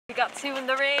We got 2 in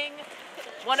the ring.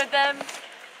 One of them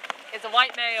is a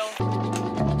white male.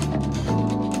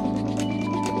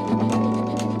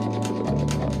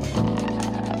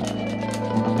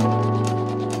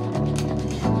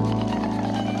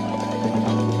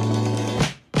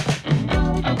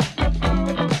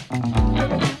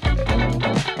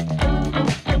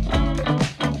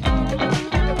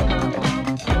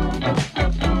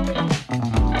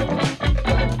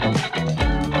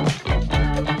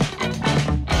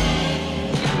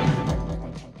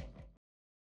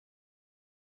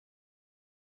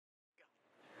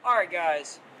 Alright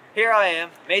guys, here I am,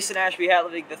 Mason Ashby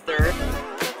Hatlevig III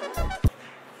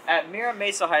at Mira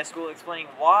Mesa High School explaining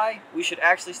why we should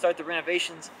actually start the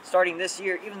renovations starting this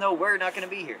year even though we're not going to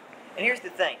be here. And here's the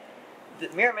thing,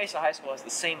 Mira Mesa High School has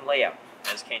the same layout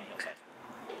as Canyon Hills High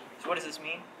School. So what does this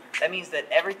mean? That means that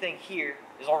everything here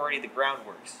is already the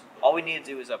groundworks. All we need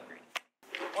to do is upgrade.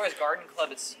 Whereas Garden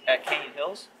Club at Canyon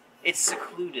Hills, it's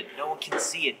secluded. No one can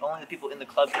see it. Only the people in the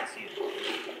club can see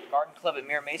it. Garden Club at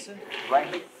Mira Mesa, right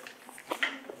here.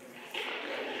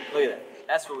 Look at that.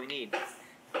 That's what we need.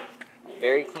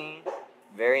 Very clean,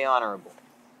 very honorable.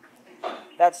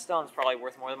 That stone's probably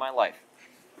worth more than my life.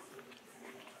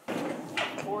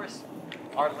 Of course,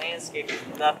 our landscape is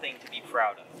nothing to be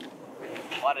proud of.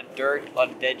 A lot of dirt, a lot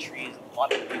of dead trees, a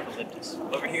lot of eucalyptus.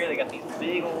 Over here, they got these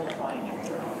big old pine trees.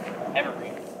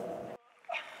 Evergreen.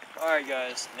 Alright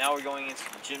guys, now we're going into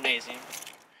the gymnasium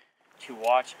to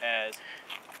watch as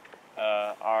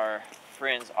our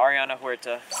friends Ariana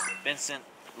Huerta, Vincent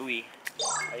Louis,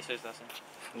 how do you say his last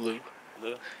name?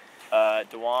 Lou.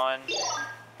 Dewan.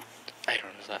 I don't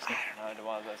know his last name. No,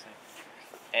 Dewan's last name.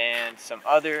 And some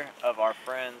other of our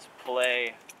friends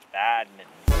play badminton.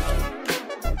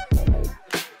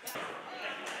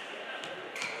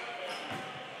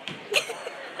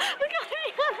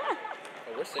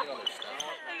 Oh, we're sitting on their stuff.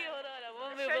 Okay, hold on.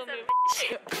 We'll move.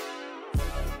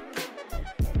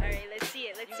 Alright, let's see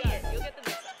it. You'll get the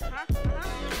mix up.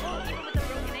 Oh, even with the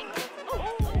broken ankle.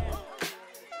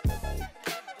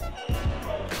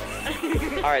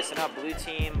 Alright, so now blue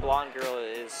team, blonde girl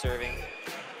is serving.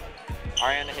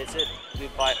 Ariana hits it, blue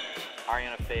butt,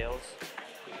 Ariana fails.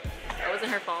 That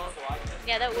wasn't her fault.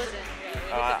 Yeah, that wasn't.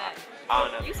 I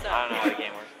don't know. I don't know how the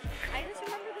game works. I just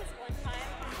remember this one time.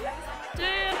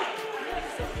 Damn.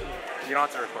 You don't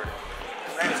have to record it.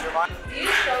 Do you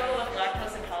struggle with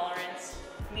lactose intolerance?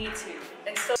 Me too.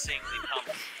 And so Singly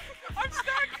pumped. I'm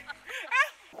stuck!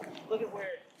 Look at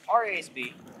where our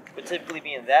ASB would typically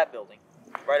be in that building,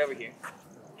 right over here.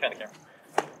 Turn the camera.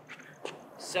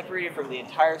 Separated from the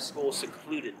entire school,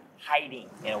 secluded, hiding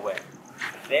in a way.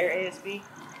 Their ASB,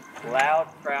 loud,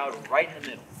 proud, right in the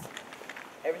middle.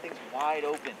 Everything's wide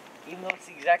open. Even though it's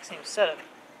the exact same setup,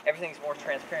 everything's more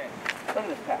transparent. Look at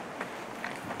this path.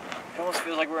 It almost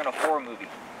feels like we're in a horror movie.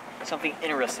 Something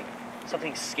interesting.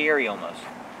 Something scary almost.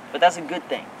 But that's a good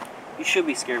thing. You should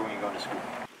be scared when you're going to school.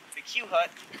 The Q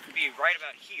Hut would be right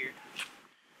about here,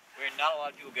 where not a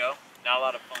lot of people go, not a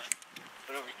lot of fun.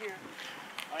 But over here,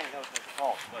 I don't even know what that's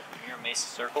called. What, the Mira Mesa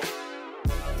Circle?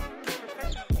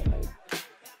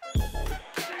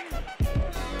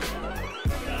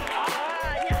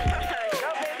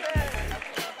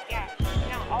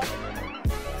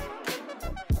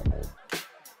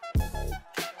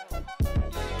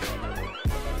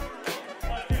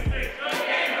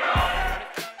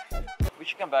 We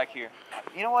should come back here.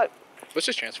 You know what? Let's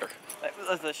just transfer.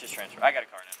 Let's just transfer. I got a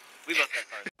car now. We both got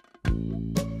cars.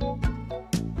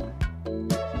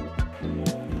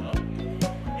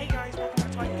 Hey guys,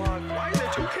 welcome to my vlog. Why is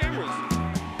there 2 cameras?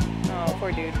 oh,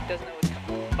 poor dude doesn't know what's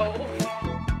coming. Oh.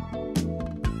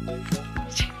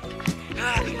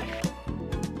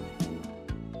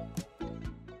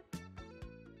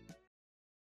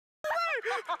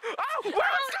 Oh, we're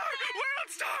on star! We're on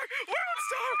star! We're on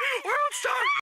star! We're on star!